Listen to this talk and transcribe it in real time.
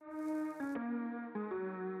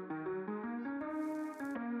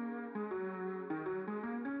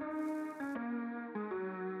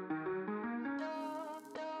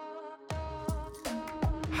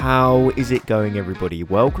How is it going, everybody?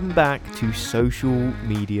 Welcome back to Social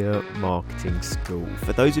Media Marketing School.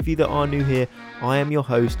 For those of you that are new here, I am your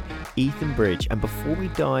host, Ethan Bridge, and before we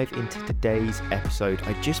dive into today's episode,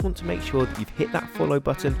 I just want to make sure that you've hit that follow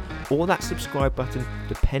button or that subscribe button,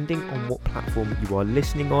 depending on what platform you are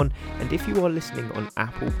listening on. And if you are listening on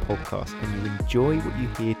Apple Podcasts and you enjoy what you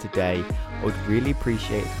hear today, I would really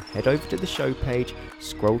appreciate if you head over to the show page,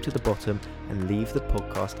 scroll to the bottom, and leave the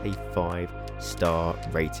podcast a 5-star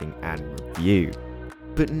rating and review.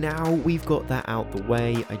 But now we've got that out the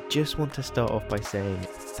way, I just want to start off by saying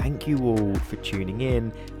thank you all for tuning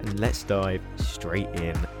in, and let's dive straight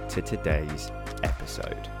in to today's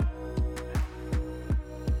episode.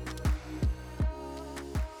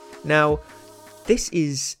 Now, this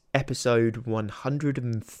is episode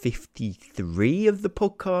 153 of the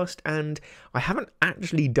podcast, and I haven't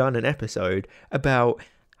actually done an episode about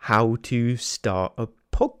how to start a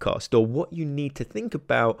podcast, or what you need to think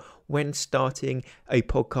about when starting a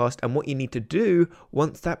podcast and what you need to do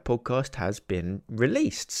once that podcast has been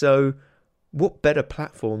released. So what better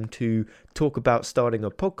platform to talk about starting a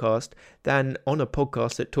podcast than on a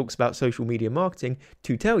podcast that talks about social media marketing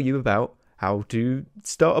to tell you about how to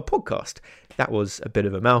start a podcast? That was a bit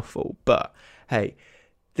of a mouthful, but hey,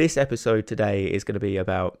 this episode today is going to be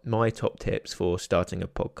about my top tips for starting a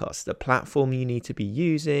podcast, the platform you need to be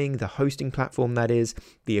using, the hosting platform that is,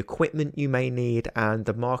 the equipment you may need, and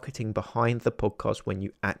the marketing behind the podcast when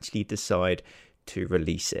you actually decide to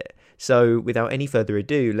release it. So without any further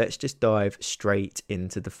ado, let's just dive straight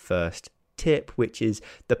into the first tip, which is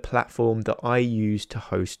the platform that I use to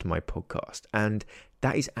host my podcast, and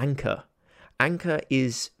that is Anchor. Anchor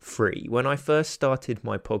is free. When I first started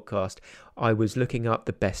my podcast, I was looking up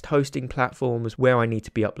the best hosting platforms where I need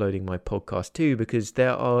to be uploading my podcast to, because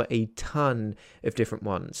there are a ton of different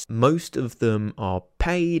ones. Most of them are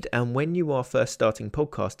paid, and when you are first starting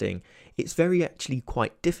podcasting, it's actually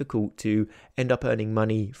quite difficult to end up earning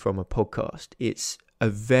money from a podcast. It's a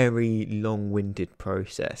very long-winded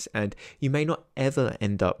process, and you may not ever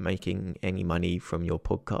end up making any money from your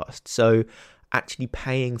podcast. So actually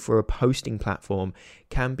paying for a hosting platform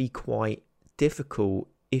can be quite difficult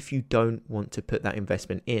if you don't want to put that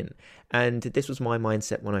investment in. And this was my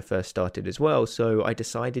mindset when I first started as well. So I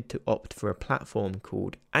decided to opt for a platform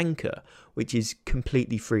called Anchor, which is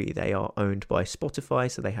completely free. They are owned by Spotify,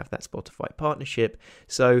 so they have that Spotify partnership.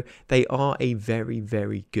 So they are a very,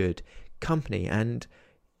 very good company. And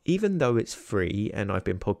even though it's free, and I've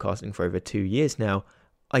been podcasting for over 2 years now,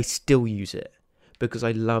 I still use it, because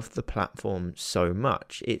I love the platform so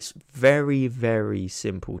much. It's very, very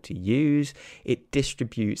simple to use. It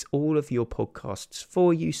distributes all of your podcasts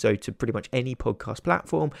for you, so to pretty much any podcast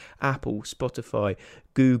platform, Apple, Spotify,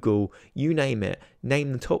 Google, you name it.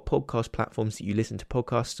 Name the top podcast platforms that you listen to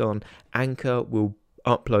podcasts on. Anchor will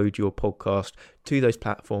upload your podcast to those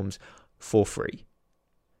platforms for free.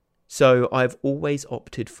 So I've always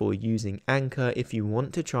opted for using Anchor. If you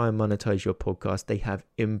want to try and monetize your podcast, they have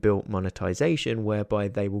inbuilt monetization whereby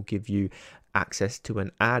they will give you access to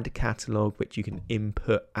an ad catalog, which you can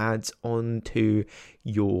input ads onto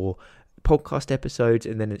your podcast episodes,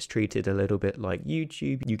 and then it's treated a little bit like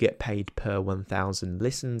YouTube. You get paid per 1,000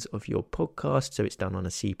 listens of your podcast, so it's done on a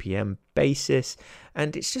CPM basis,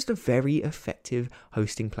 and it's just a very effective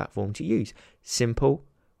hosting platform to use. Simple,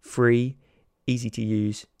 free, easy to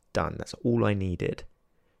use. Done. That's all I needed.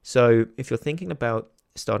 So if you're thinking about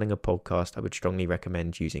starting a podcast, I would strongly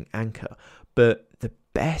recommend using Anchor. But the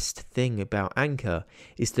best thing about Anchor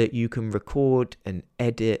is that you can record and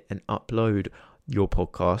edit and upload your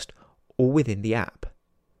podcast all within the app.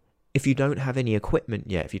 If you don't have any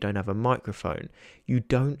equipment yet, if you don't have a microphone, you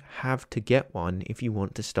don't have to get one if you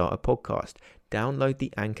want to start a podcast. Download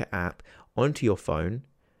the Anchor app onto your phone,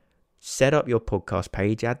 set up your podcast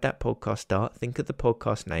page, add that podcast start, think of the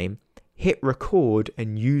podcast name, hit record,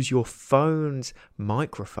 and use your phone's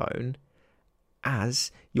microphone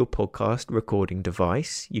as your podcast recording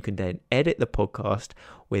device. You can then edit the podcast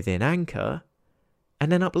within Anchor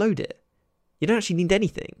and then upload it. You don't actually need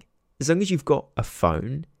anything. As long as you've got a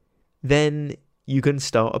phone, then you can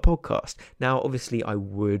start a podcast. Now, obviously, I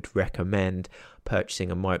would recommend purchasing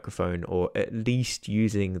a microphone, or at least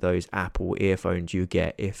using those Apple earphones you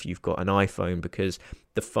get if you've got an iPhone, because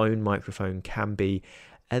the phone microphone can be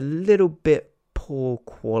a little bit poor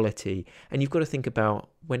quality. And you've got to think about,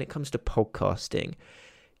 when it comes to podcasting,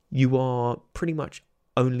 you are pretty much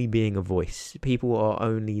only being a voice. People are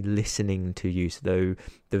only listening to you, so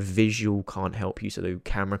the visual can't help you. So the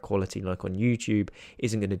camera quality, like on YouTube,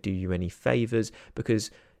 isn't going to do you any favors,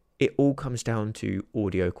 because it all comes down to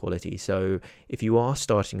audio quality. So if you are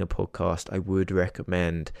starting a podcast, I would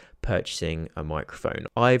recommend purchasing a microphone.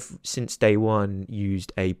 I've since day one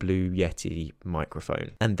used a Blue Yeti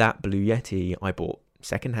microphone, and that Blue Yeti I bought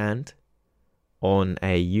secondhand on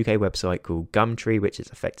a UK website called Gumtree, which is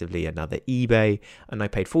effectively another eBay, and I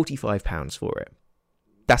paid £45 for it.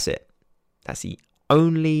 That's it. That's the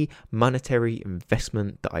only monetary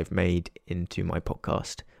investment that I've made into my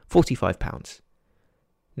podcast. £45.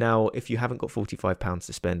 Now, if you haven't got £45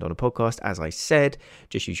 to spend on a podcast, as I said,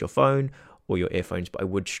 just use your phone or your earphones, but I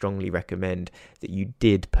would strongly recommend that you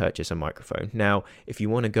did purchase a microphone. Now, if you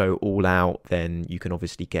want to go all out, then you can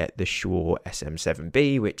obviously get the Shure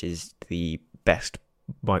SM7B, which is the best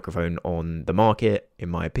microphone on the market, in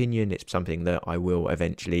my opinion. It's something that I will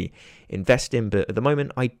eventually invest in, but at the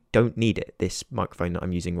moment, I don't need it. This microphone that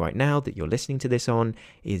I'm using right now, that you're listening to this on,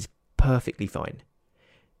 is perfectly fine.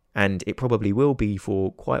 And it probably will be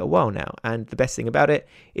for quite a while now. And the best thing about it,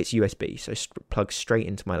 it's USB, so plugs straight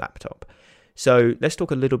into my laptop. So let's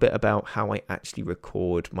talk a little bit about how I actually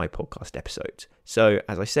record my podcast episodes. So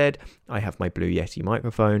as I said, I have my Blue Yeti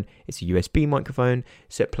microphone. It's a USB microphone,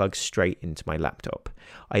 so it plugs straight into my laptop.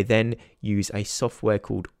 I then use a software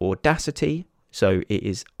called Audacity. So it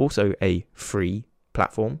is also a free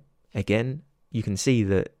platform. Again, you can see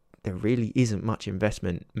that there really isn't much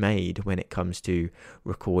investment made when it comes to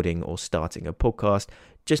recording or starting a podcast.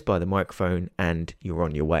 Just buy the microphone and you're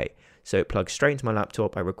on your way. So it plugs straight into my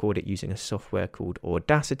laptop. I record it using a software called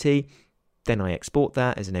Audacity. Then I export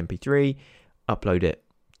that as an MP3, upload it,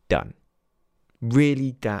 done.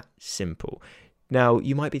 Really that simple. Now,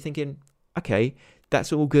 you might be thinking, okay,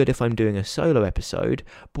 that's all good if I'm doing a solo episode,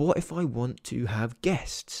 but what if I want to have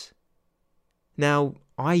guests? Now,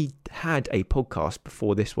 I had a podcast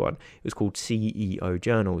before this one. It was called CEO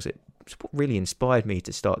Journals. It's what really inspired me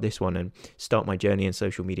to start this one and start my journey in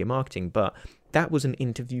social media marketing. But that was an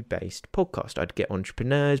interview-based podcast. I'd get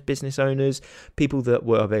entrepreneurs, business owners, people that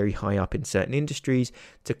were very high up in certain industries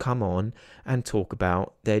to come on and talk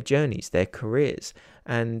about their journeys, their careers.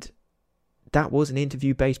 And that was an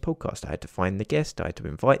interview-based podcast. I had to find the guest, I had to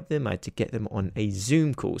invite them, I had to get them on a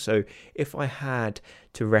Zoom call. So if I had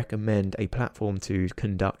to recommend a platform to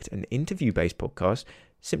conduct an interview-based podcast,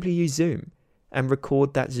 simply use Zoom and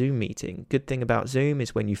record that Zoom meeting. Good thing about Zoom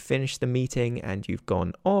is when you finish the meeting and you've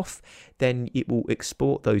gone off, then it will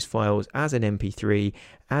export those files as an MP3,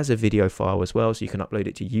 as a video file as well, so you can upload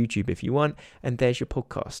it to YouTube if you want, and there's your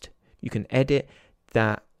podcast. You can edit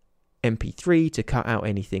that MP3 to cut out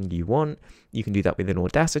anything you want. You can do that with an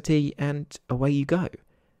Audacity, and away you go.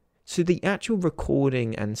 So the actual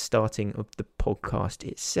recording and starting of the podcast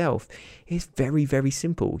itself is very, very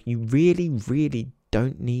simple. You really, really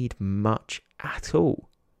don't need much at all.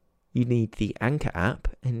 You need the Anchor app,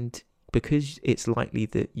 and because it's likely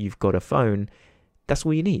that you've got a phone, that's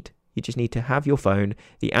all you need. You just need to have your phone,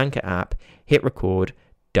 the Anchor app, hit record,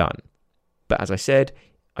 done. But as I said,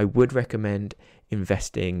 I would recommend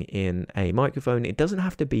investing in a microphone. It doesn't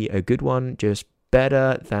have to be a good one, just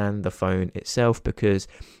better than the phone itself, because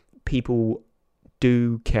people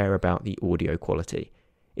do care about the audio quality.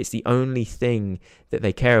 It's the only thing that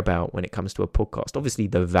they care about when it comes to a podcast. Obviously,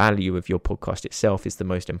 the value of your podcast itself is the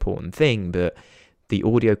most important thing, but the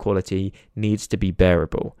audio quality needs to be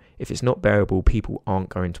bearable. If it's not bearable, people aren't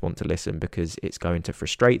going to want to listen because it's going to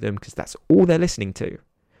frustrate them, because that's all they're listening to.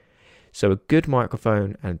 So a good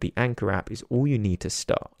microphone and the Anchor app is all you need to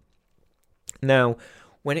start. Now,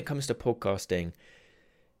 when it comes to podcasting,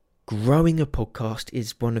 growing a podcast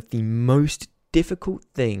is one of the most difficult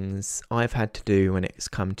things I've had to do when it's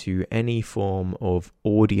come to any form of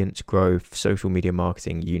audience growth, social media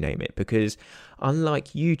marketing, you name it. Because unlike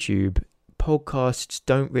YouTube, podcasts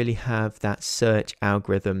don't really have that search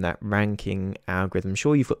algorithm, that ranking algorithm.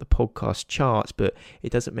 Sure, you've got the podcast charts, but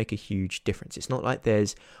it doesn't make a huge difference. It's not like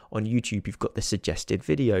there's on YouTube, you've got the suggested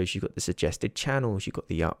videos, you've got the suggested channels, you've got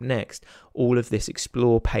the up next, all of this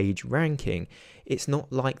explore page ranking. It's not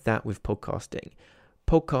like that with podcasting.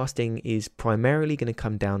 Podcasting is primarily going to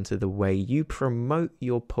come down to the way you promote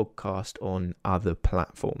your podcast on other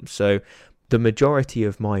platforms. So the majority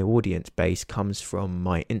of my audience base comes from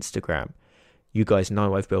my Instagram. You guys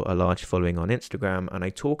know I've built a large following on Instagram, and I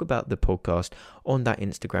talk about the podcast on that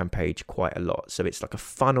Instagram page quite a lot. So it's like a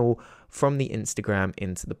funnel from the Instagram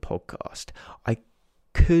into the podcast. I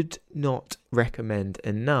could not recommend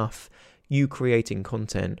enough you creating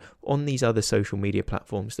content on these other social media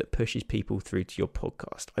platforms that pushes people through to your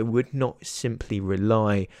podcast. I would not simply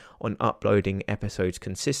rely on uploading episodes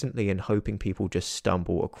consistently and hoping people just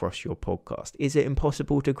stumble across your podcast. Is it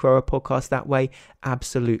impossible to grow a podcast that way?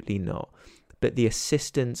 Absolutely not. but the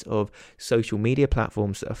assistance of social media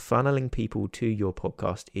platforms that are funneling people to your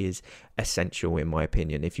podcast is essential, in my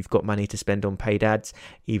opinion. If you've got money to spend on paid ads,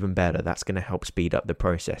 even better. That's going to help speed up the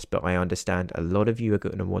process. But I understand a lot of you are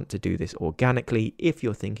going to want to do this organically if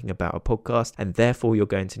you're thinking about a podcast, and therefore you're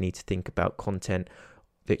going to need to think about content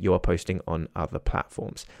that you are posting on other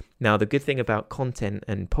platforms. Now, the good thing about content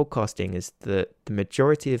and podcasting is that the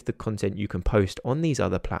majority of the content you can post on these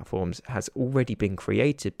other platforms has already been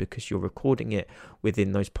created because you're recording it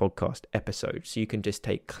within those podcast episodes. So you can just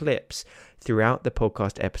take clips throughout the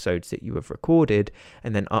podcast episodes that you have recorded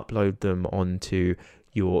and then upload them onto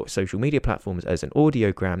your social media platforms as an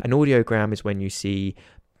audiogram. An audiogram is when you see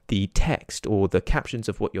the text or the captions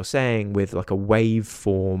of what you're saying with like a wave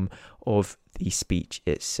form of the speech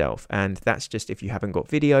itself. And that's just if you haven't got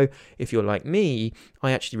video. If you're like me,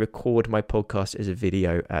 I actually record my podcast as a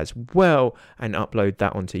video as well and upload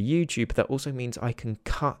that onto YouTube. That also means I can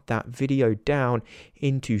cut that video down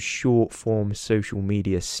into short form social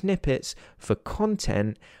media snippets for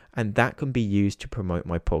content, and that can be used to promote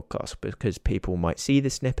my podcast because people might see the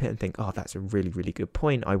snippet and think, oh, that's a really, really good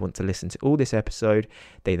point. I want to listen to all this episode.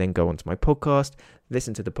 They then go onto my podcast,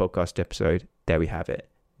 listen to the podcast episode. There we have it.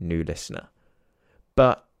 New listener.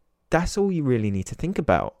 But that's all you really need to think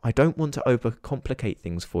about. I don't want to overcomplicate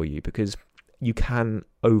things for you because you can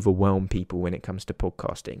overwhelm people when it comes to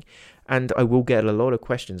podcasting. And I will get a lot of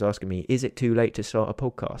questions asking me, is it too late to start a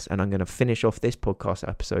podcast? And I'm going to finish off this podcast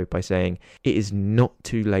episode by saying it is not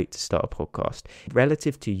too late to start a podcast.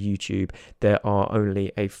 Relative to YouTube, there are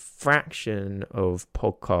only a fraction of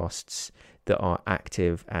podcasts that are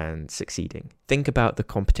active and succeeding. Think about the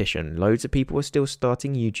competition. Loads of people are still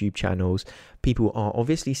starting YouTube channels. People are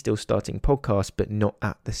obviously still starting podcasts, but not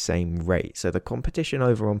at the same rate. So the competition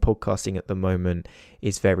over on podcasting at the moment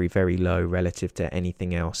is very, very low relative to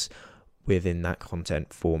anything else within that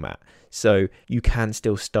content format. So you can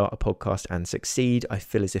still start a podcast and succeed. I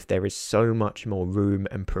feel as if there is so much more room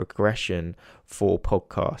and progression for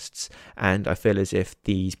podcasts. And I feel as if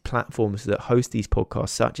these platforms that host these podcasts,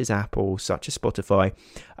 such as Apple, such as Spotify,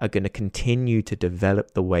 are going to continue to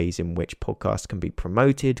develop the ways in which podcasts can be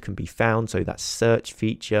promoted, can be found. So that search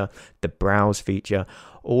feature, the browse feature,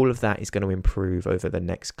 all of that is going to improve over the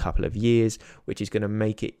next couple of years, which is going to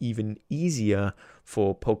make it even easier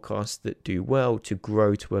for podcasts that do well to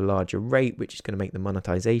grow to a larger rate, which is going to make the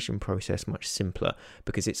monetization process much simpler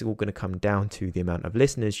because it's all going to come down to the amount of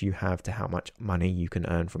listeners you have to how much money you can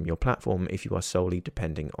earn from your platform if you are solely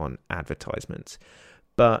depending on advertisements.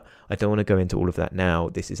 But I don't want to go into all of that now.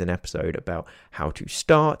 This is an episode about how to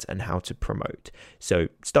start and how to promote. So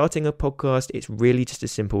starting a podcast, it's really just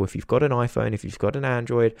as simple. If you've got an iPhone, if you've got an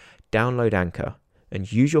Android, download Anchor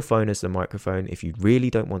and use your phone as the microphone. If you really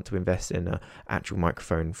don't want to invest in an actual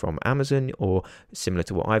microphone from Amazon or similar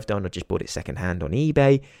to what I've done, I just bought it secondhand on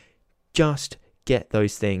eBay. Just get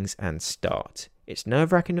those things and start. It's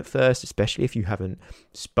nerve-wracking at first, especially if you haven't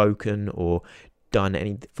spoken or done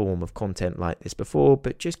any form of content like this before,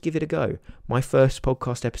 but just give it a go. My first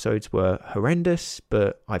podcast episodes were horrendous,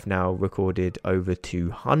 but I've now recorded over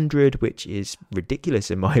 200, which is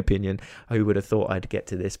ridiculous in my opinion. Who would have thought I'd get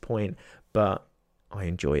to this point? But I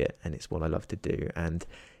enjoy it and it's what I love to do. And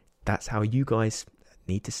that's how you guys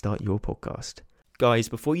need to start your podcast. Guys,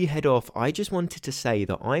 before you head off, I just wanted to say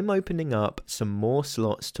that I'm opening up some more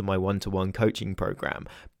slots to my one-to-one coaching program,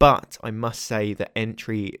 but I must say that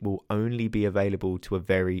entry will only be available to a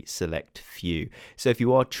very select few. So if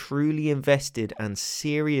you are truly invested and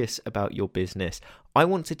serious about your business, I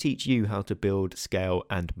want to teach you how to build, scale,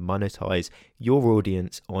 and monetize your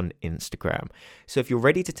audience on Instagram. So if you're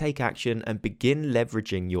ready to take action and begin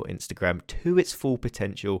leveraging your Instagram to its full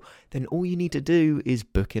potential, then all you need to do is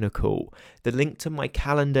book in a call. The link to my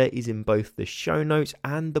calendar is in both the show notes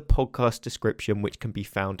and the podcast description, which can be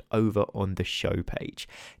found over on the show page.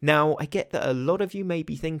 Now, I get that a lot of you may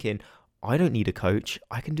be thinking, I don't need a coach,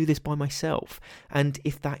 I can do this by myself. And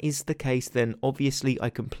if that is the case, then obviously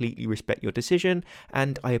I completely respect your decision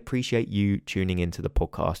and I appreciate you tuning into the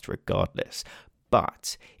podcast regardless.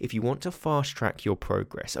 But if you want to fast track your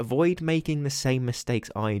progress, avoid making the same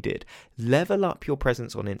mistakes I did, level up your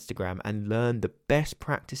presence on Instagram and learn the best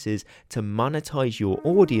practices to monetize your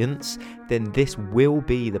audience, then this will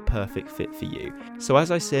be the perfect fit for you. So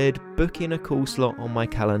as I said, book in a call slot on my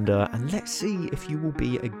calendar and let's see if you will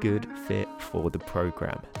be a good fit for the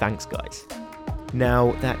program. Thanks, guys.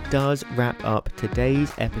 Now, that does wrap up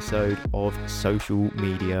today's episode of Social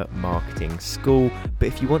Media Marketing School. But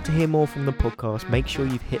if you want to hear more from the podcast, make sure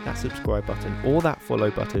you've hit that subscribe button or that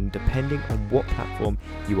follow button, depending on what platform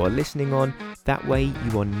you are listening on. That way,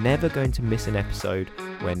 you are never going to miss an episode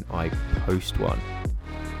when I post one.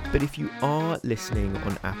 But if you are listening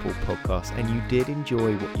on Apple Podcasts and you did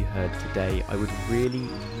enjoy what you heard today, I would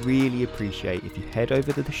really appreciate if you head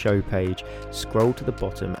over to the show page, scroll to the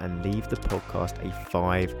bottom and leave the podcast a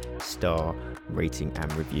 5-star rating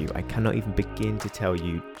and review. I cannot even begin to tell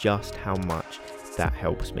you just how much that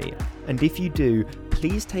helps me. And if you do,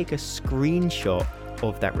 please take a screenshot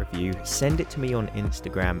of that review, send it to me on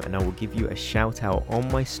Instagram, and I will give you a shout out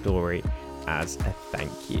on my story as a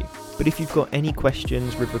thank you. But if you've got any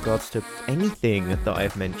questions with regards to anything that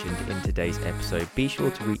I've mentioned in today's episode, be sure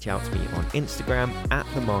to reach out to me on Instagram at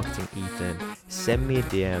TheMarketingEthan, send me a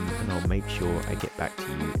DM and I'll make sure I get back to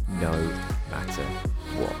you no matter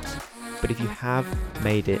what. But if you have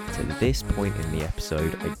made it to this point in the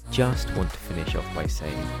episode, I just want to finish off by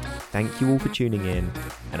saying thank you all for tuning in,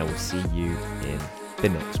 and I will see you in the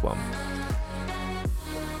next one.